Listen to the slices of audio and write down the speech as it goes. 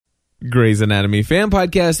Grey's Anatomy Fan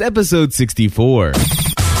Podcast, episode 64.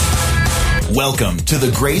 Welcome to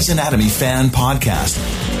the Grey's Anatomy Fan Podcast,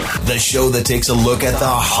 the show that takes a look at the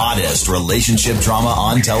hottest relationship drama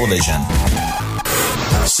on television.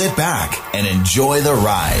 Sit back and enjoy the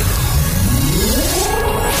ride.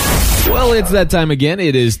 Well, it's that time again.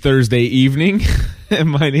 It is Thursday evening, and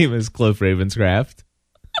my name is Cliff Ravenscraft.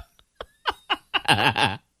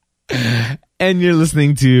 And you're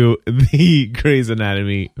listening to the Grey's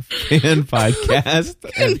Anatomy Fan Podcast.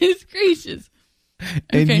 Goodness gracious.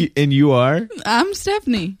 And you are? I'm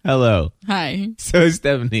Stephanie. Hello. Hi. So,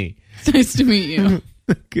 Stephanie. It's nice to meet you.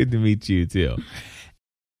 Good to meet you, too.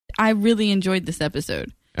 I really enjoyed this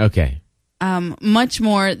episode. Okay. Much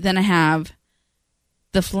more than I have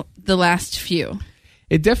the last few.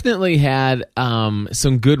 It definitely had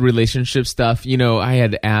some good relationship stuff. You know, I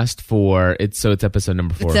had asked for it, so it's episode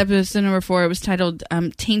number 4. It's episode number 4. It was titled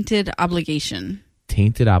Tainted Obligation.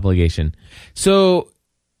 Tainted Obligation. So,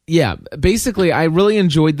 yeah, basically, I really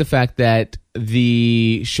enjoyed the fact that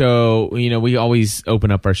the show, you know, we always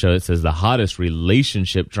open up our show, it says the hottest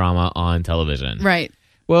relationship drama on television. Right.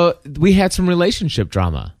 Well, we had some relationship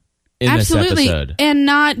drama in this episode. And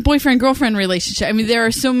not boyfriend-girlfriend relationship. I mean, there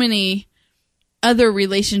are so many other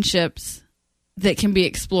relationships that can be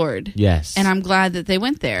explored. Yes. And I'm glad that they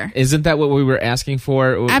went there. Isn't that what we were asking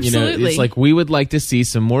for? Absolutely. You know, it's like we would like to see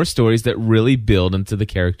some more stories that really build into the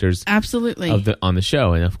characters Absolutely. on the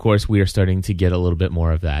show. And of course, we are starting to get a little bit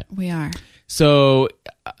more of that. We are. So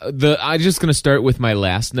I'm just going to start with my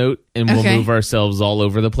last note, and we'll move ourselves all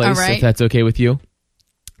over the place, if that's okay with you.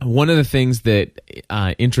 One of the things that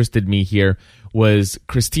interested me here was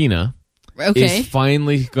Christina is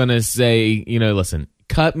finally going to say, you know, listen,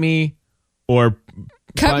 cut me or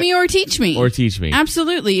teach me. Or teach me.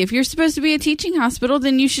 Absolutely. If you're supposed to be a teaching hospital,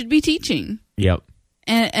 then you should be teaching. Yep.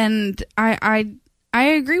 And I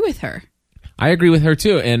agree with her. I agree with her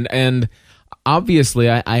too. And obviously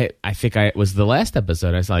I think it was the last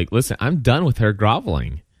episode. I was like, listen, I'm done with her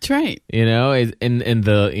groveling. That's right. You know, and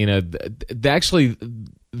the, you know, actually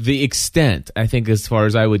the extent, I think, as far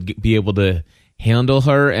as I would be able to handle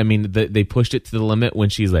her. I mean, they pushed it to the limit when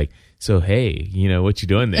she's like, so, hey, you know, what you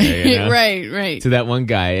doing there? You know? Right. To that one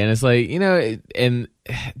guy. And it's like, you know, and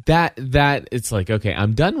that it's like, okay,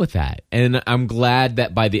 I'm done with that. And I'm glad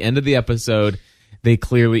that by the end of the episode, they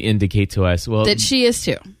clearly indicate to us, well, that she is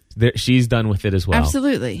too. She's done with it as well.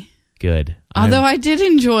 Absolutely. Good. Although I did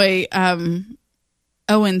enjoy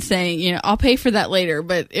Owen saying, you know, I'll pay for that later,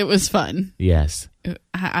 but it was fun. Yes.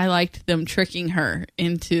 I liked them tricking her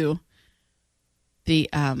into the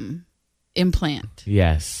implant.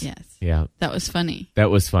 Yes. Yeah. That was funny.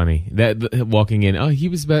 That walking in, he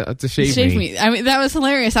was about to shave me. I mean, that was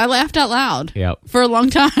hilarious. I laughed out loud. Yeah. For a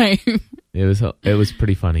long time. It was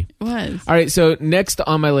pretty funny. It was. All right, so next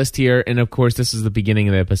on my list here, and of course this is the beginning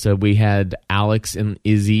of the episode, we had Alex and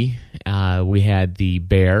Izzy. We had the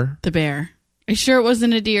bear. The bear. Are you sure it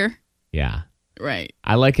wasn't a deer? Yeah. Right.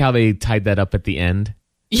 I like how they tied that up at the end.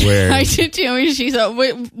 Yeah, I did too. I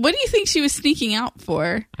mean, what do you think she was sneaking out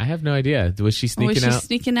for? I have no idea. Was she sneaking out? Was she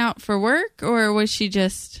sneaking out for work, or was she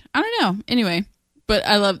just, I don't know. Anyway, but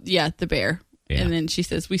I love, the bear. Yeah. And then she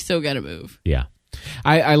says, we still got to move. Yeah.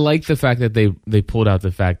 I like the fact that they pulled out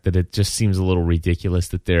the fact that it just seems a little ridiculous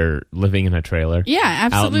that they're living in a trailer. Yeah,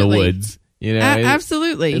 absolutely. Out in the woods. You know,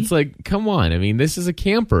 absolutely. It's like, come on. I mean, this is a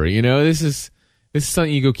camper. You know, this is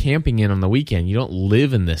something you go camping in on the weekend. You don't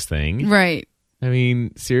live in this thing. Right. I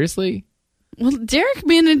mean, seriously? Well, Derek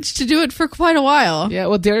managed to do it for quite a while. Yeah,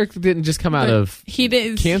 well, Derek didn't just come out of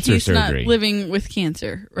cancer he's surgery. Not living with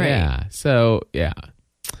cancer, right? Yeah, so, yeah.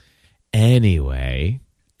 Anyway.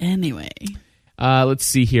 Let's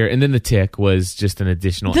see here. And then the tick was just an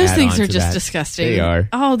additional Those add-on things are to just that. disgusting. They are.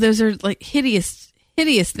 Oh, those are like hideous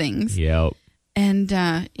things. Yep. And,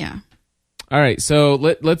 yeah. All right, so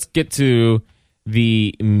let's get to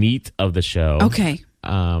the meat of the show. Okay.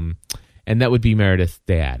 And that would be Meredith's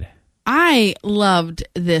dad. I loved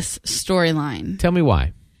this storyline. Tell me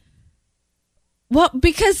why. Well,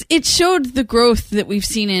 because it showed the growth that we've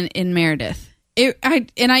seen in Meredith. I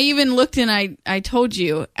even looked and I told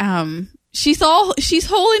you, she's whole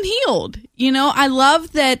and healed. You know, I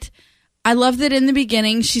love that in the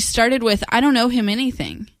beginning she started with, I don't owe him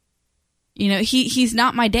anything. You know, he's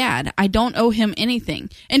not my dad. I don't owe him anything.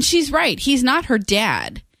 And she's right. He's not her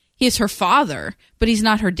dad. He is her father, but he's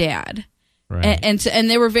not her dad. Right. And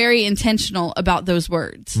they were very intentional about those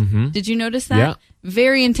words. Mm-hmm. Did you notice that? Yeah.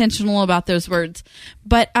 Very intentional about those words.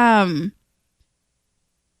 But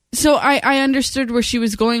so I understood where she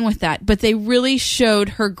was going with that, but they really showed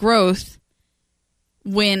her growth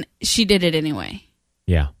when she did it anyway.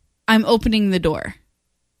 Yeah. I'm opening the door.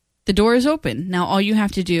 The door is open. Now all you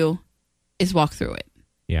have to do is walk through it.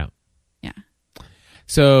 Yeah. Yeah.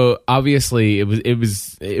 So obviously it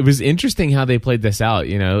was interesting how they played this out,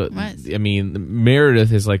 you know. I mean,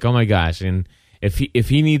 Meredith is like, "Oh my gosh," and if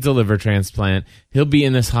he needs a liver transplant, he'll be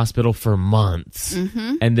in this hospital for months.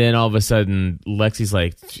 Mm-hmm. And then all of a sudden Lexi's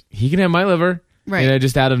like, "He can have my liver." Right. You know,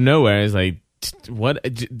 just out of nowhere. It's like,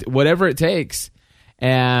 whatever it takes.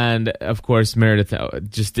 And of course, Meredith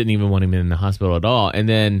just didn't even want him in the hospital at all. And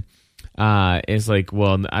then it's like,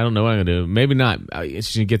 well, I don't know what I'm going to do. Maybe not.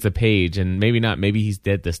 She gets a page, and maybe not. Maybe he's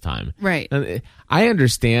dead this time. Right. And I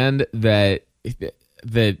understand that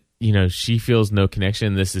you know, she feels no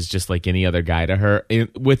connection. This is just like any other guy to her,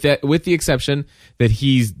 with the exception that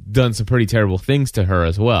he's done some pretty terrible things to her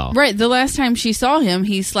as well. Right. The last time she saw him,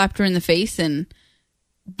 he slapped her in the face and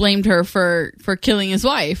blamed her for killing his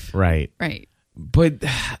wife. Right. Right. But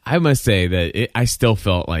I must say that I still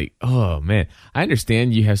felt like, oh man, I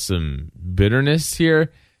understand you have some bitterness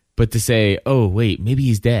here, but to say, oh wait, maybe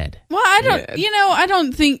he's dead. Well, I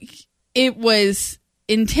don't think it was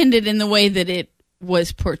intended in the way that it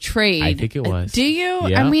was portrayed. I think it was. Do you?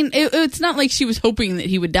 Yeah. I mean, it's not like she was hoping that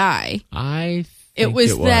he would die. It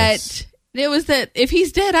was that if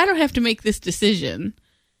he's dead, I don't have to make this decision.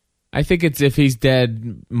 I think it's if he's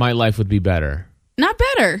dead, my life would be better. Not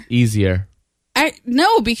better. Easier.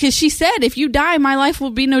 No, because she said, if you die, my life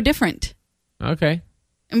will be no different. Okay.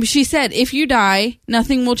 And she said, if you die,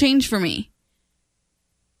 nothing will change for me.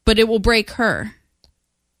 But it will break her.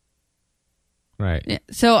 Right.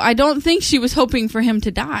 So I don't think she was hoping for him to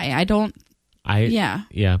die.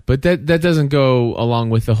 Yeah. But that doesn't go along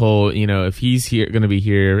with the whole, you know, if he's going to be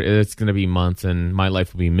here, it's going to be months and my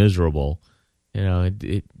life will be miserable. You know,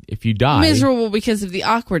 if you die. Miserable because of the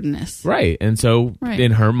awkwardness. Right. And so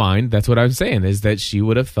in her mind, that's what I'm saying, is that she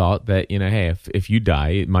would have thought that, you know, hey, if you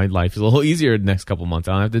die, my life is a little easier the next couple months.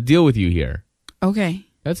 I don't have to deal with you here. Okay.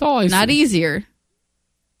 That's all I Not see.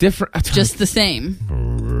 Different. Just the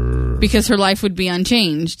same. Because her life would be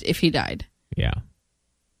unchanged if he died. Yeah.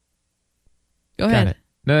 Go ahead.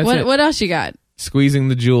 No, that's it. What else you got? Squeezing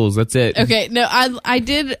the jewels. That's it. Okay. No, I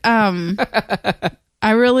did.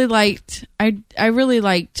 I really liked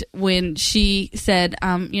when she said,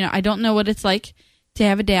 you know, I don't know what it's like to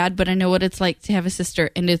have a dad, but I know what it's like to have a sister,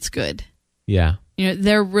 and it's good. Yeah. You know,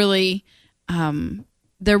 they're really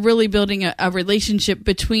building a relationship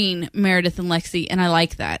between Meredith and Lexi, and I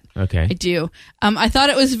like that. Okay. I do. I thought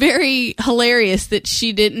it was very hilarious that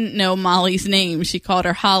she didn't know Molly's name. She called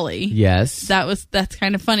her Holly. Yes. That's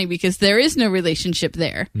kind of funny because there is no relationship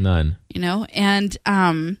there. None. You know,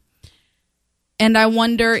 and I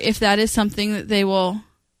wonder if that is something that they will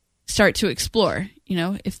start to explore, you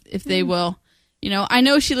know, if they will, you know, I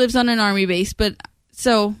know she lives on an army base, but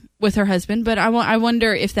so with her husband, but I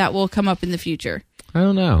wonder if that will come up in the future. I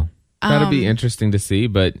don't know. That'll be interesting to see,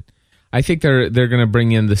 but I think they're going to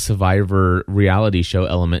bring in the Survivor reality show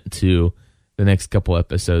element to the next couple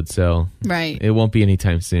episodes, so it won't be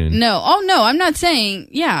anytime soon. No. Oh, no, I'm not saying,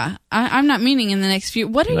 I'm not meaning in the next few.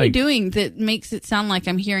 What are you doing that makes it sound like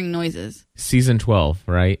I'm hearing noises? Season 12,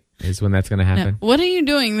 right, is when that's going to happen. No. What are you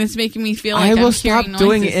doing that's making me feel like I'm hearing noises? I will stop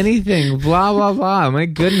doing anything, blah, blah, blah. My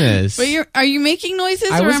goodness. But are you making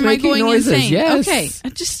noises, or am I going insane? Yes. Okay,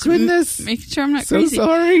 just goodness. Making sure I'm not so crazy.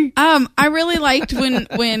 Sorry. I really liked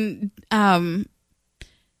when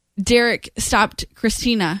Derek stopped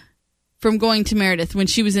Christina from going to Meredith when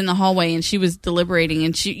she was in the hallway and she was deliberating,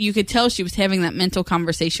 and you could tell she was having that mental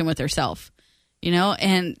conversation with herself, you know,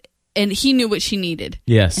 and he knew what she needed.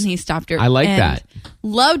 Yes. And he stopped her. I like that.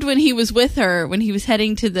 Loved when he was with her, when he was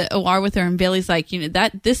heading to the OR with her, and Bailey's like, you know,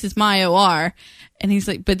 this is my OR. And he's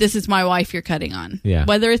like, but this is my wife you're cutting on. Yeah.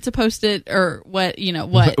 Whether it's a Post-it or what, you know,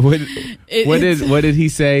 what. What did he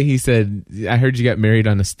say? He said, I heard you got married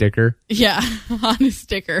on a sticker. Yeah, on a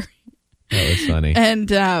sticker. That was funny. And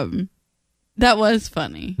that was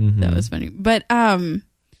funny. Mm-hmm. That was funny. But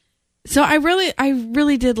so I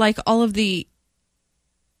really did like all of the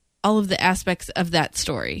aspects of that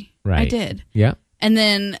story. Right. I did. Yeah. And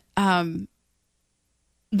then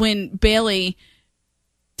when Bailey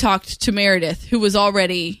talked to Meredith, who was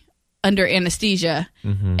already under anesthesia,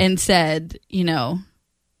 and said, you know,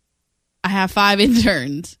 I have 5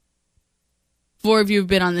 interns. 4 of you have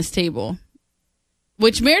been on this table.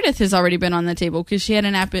 Which Meredith has already been on the table because she had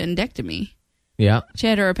an appendectomy. Yeah. She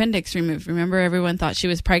had her appendix removed. Remember, everyone thought she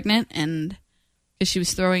was pregnant and because she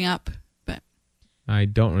was throwing up. But I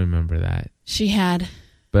don't remember that. She had.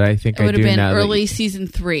 But I think it would have been early season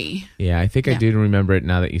 3. Yeah, I think I do remember it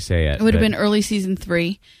now that you say it. It would have been early season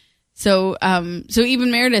 3. So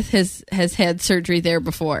even Meredith has had surgery there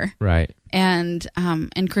before. Right. And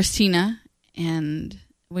Christina and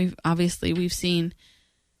we've seen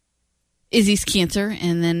Izzy's cancer,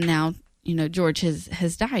 and then now, George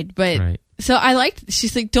has died. But right. So I liked,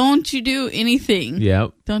 she's like, don't you do anything.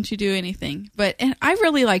 Yep. Don't you do anything. And I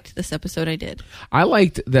really liked this episode. I did. I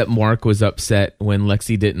liked that Mark was upset when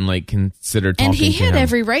Lexi didn't consider talking to him. And he had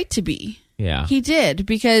every right to be. Yeah. He did,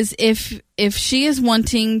 because if she is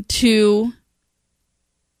wanting to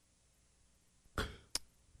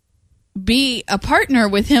be a partner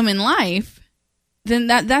with him in life, then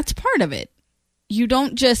that's part of it. You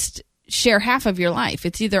don't just share half of your life.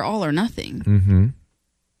 It's either all or nothing. Mm-hmm.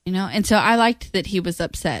 And so I liked that he was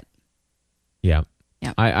upset. Yeah.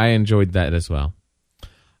 Yeah. I enjoyed that as well.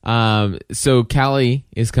 So Callie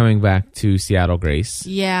is coming back to Seattle, Grace.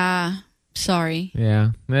 Yeah. Sorry.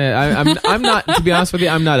 Yeah. I'm not, to be honest with you,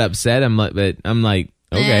 I'm not upset. I'm like,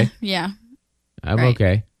 okay. Yeah. I'm right.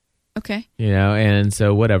 Okay. Okay. And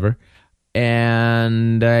so whatever.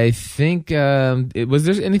 And I think, was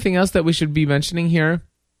there anything else that we should be mentioning here?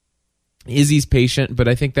 Izzy's patient, but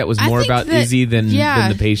I think that was more about Izzy than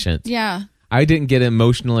the patient. Yeah. I didn't get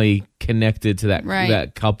emotionally connected to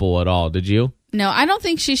that couple at all. Did you? No, I don't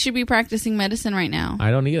think she should be practicing medicine right now.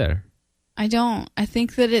 I don't either. I don't. I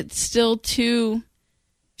think that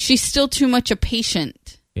she's still too much a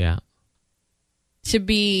patient. Yeah. To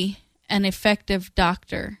be an effective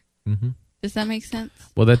doctor. Mm-hmm. Does that make sense?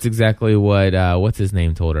 Well, that's exactly what what's his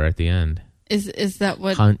name told her at the end. Is that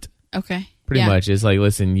what Hunt? Okay. Pretty much. It's like,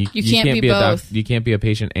 listen, you can't be both. You can't be a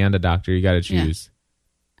patient and a doctor. You got to choose.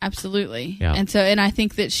 Yeah. Absolutely. Yeah. And I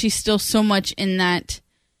think that she's still so much in that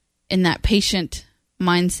patient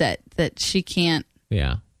mindset that she can't.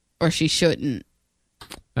 Yeah. Or she shouldn't.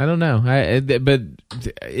 I don't know. But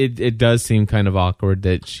it does seem kind of awkward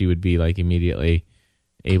that she would be immediately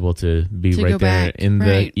able to be right there in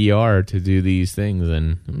the ER to do these things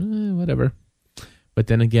and whatever. But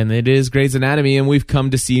then again, it is Grey's Anatomy, and we've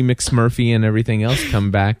come to see McSmurphy and everything else come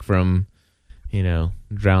back from,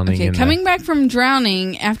 drowning. Okay, coming back from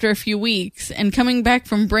drowning after a few weeks and coming back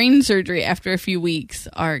from brain surgery after a few weeks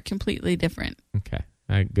are completely different. Okay,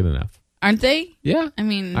 good enough. Aren't they? Yeah. I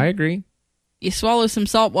mean, I agree. You swallow some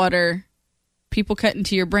salt water, people cut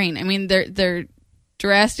into your brain. I mean, they're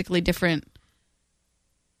drastically different.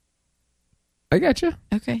 I gotcha.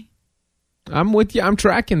 Okay. I'm with you. I'm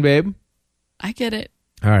tracking, babe. I get it.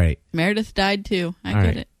 All right. Meredith died too. I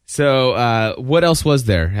get it. So, what else was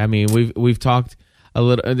there? I mean, we've talked a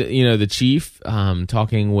little. The chief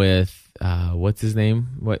talking with what's his name?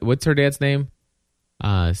 What's her dad's name?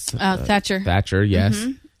 Thatcher. Thatcher. Yes.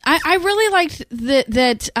 Mm-hmm. I really liked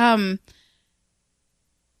that.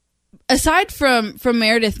 Aside from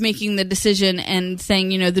Meredith making the decision and saying,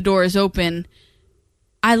 the door is open,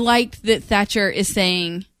 I liked that Thatcher is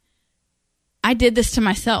saying, I did this to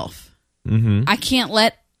myself. Mm-hmm. I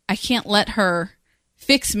can't let her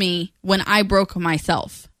fix me when I broke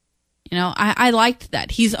myself. I liked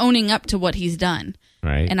that. He's owning up to what he's done.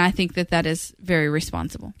 Right. And I think that is very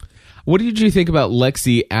responsible. What did you think about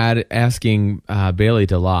Lexi asking Bailey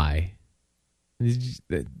to lie?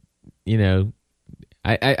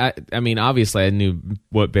 I mean, obviously I knew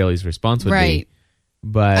what Bailey's response would be.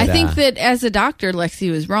 But I think that as a doctor,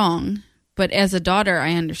 Lexi was wrong. But as a daughter,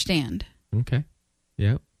 I understand. Okay.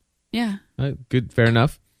 Yep. Yeah. Good. Fair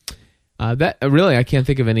enough. That really, I can't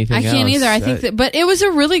think of anything else. I can't either. I think that, but it was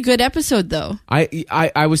a really good episode, though. I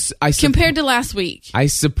compared to last week. I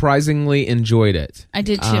surprisingly enjoyed it. I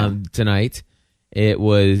did too. Tonight, it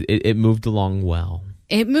moved along well.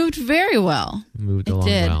 It moved very well. It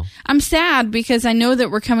did. Well. I'm sad because I know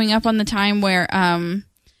that we're coming up on the time where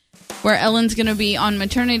Ellen's going to be on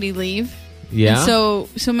maternity leave. Yeah. And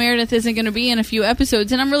so Meredith isn't going to be in a few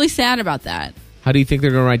episodes, and I'm really sad about that. How do you think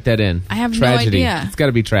they're going to write that in? I have tragedy. No idea. It's got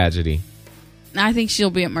to be tragedy. I think she'll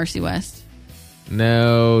be at Mercy West.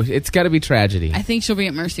 No, it's got to be tragedy. I think she'll be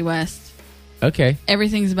at Mercy West. Okay.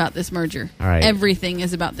 Everything's about this merger. All right. Everything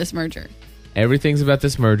is about this merger. Everything's about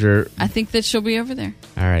this merger. I think that she'll be over there.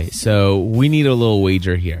 All right. So we need a little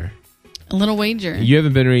wager here. A little wager. You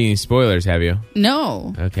haven't been reading spoilers, have you?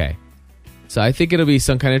 No. Okay. So I think it'll be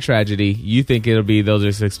some kind of tragedy. You think it'll be they'll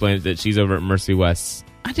just explain it that she's over at Mercy West.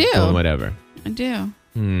 I do. Doing whatever. I do.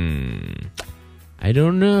 I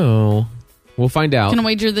don't know. We'll find out. Can I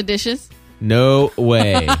wager the dishes? No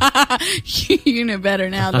way. You know better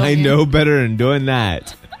now, don't I know better than doing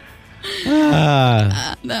that.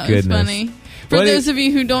 That was goodness. funny. For those of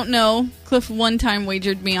you who don't know, Cliff one time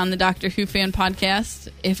wagered me on the Doctor Who fan podcast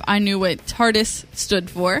if I knew what TARDIS stood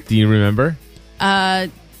for. Do you remember?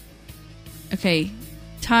 Okay.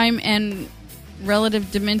 Time and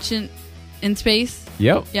relative dimension in space.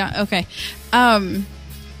 Yep. Yeah, okay.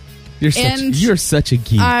 You're such a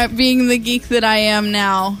geek. Being the geek that I am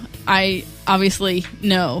now, I obviously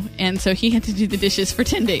know, and so he had to do the dishes for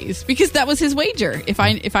 10 days because that was his wager. If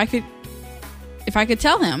I could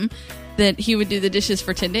tell him that he would do the dishes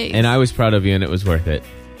for 10 days, and I was proud of you, and it was worth it.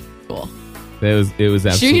 Cool. It was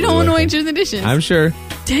absolutely. Sure, you don't want to worth wager the dishes? I'm sure.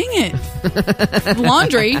 Dang it!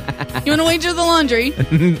 Laundry. You want to wager the laundry?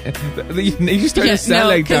 You started to sound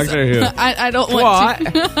like Doctor Who. I don't want to.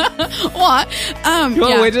 What? You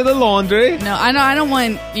want to wager the laundry? No, I don't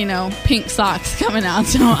want pink socks coming out.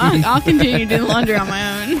 So I'll continue to do the laundry on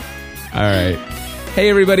my own. All right.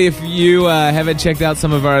 Hey, everybody, if you haven't checked out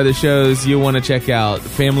some of our other shows, you'll want to check out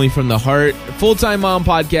Family from the Heart, Full-Time Mom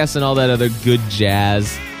Podcast, and all that other good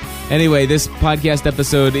jazz. Anyway, this podcast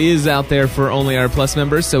episode is out there for only our Plus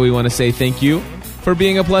members, so we want to say thank you for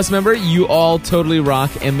being a Plus member. You all totally rock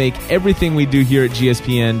and make everything we do here at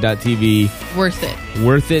gspn.tv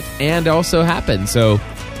worth it and also happen. So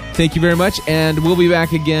thank you very much, and we'll be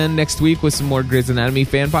back again next week with some more Grey's Anatomy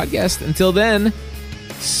fan podcast. Until then,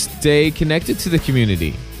 stay connected to the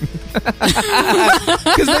community. Because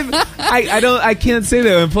I can't say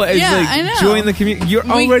that. It's I know. Join the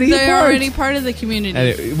community. They're already part of the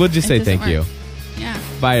community. We'll just say thank you. Yeah.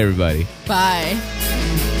 Bye, everybody. Bye.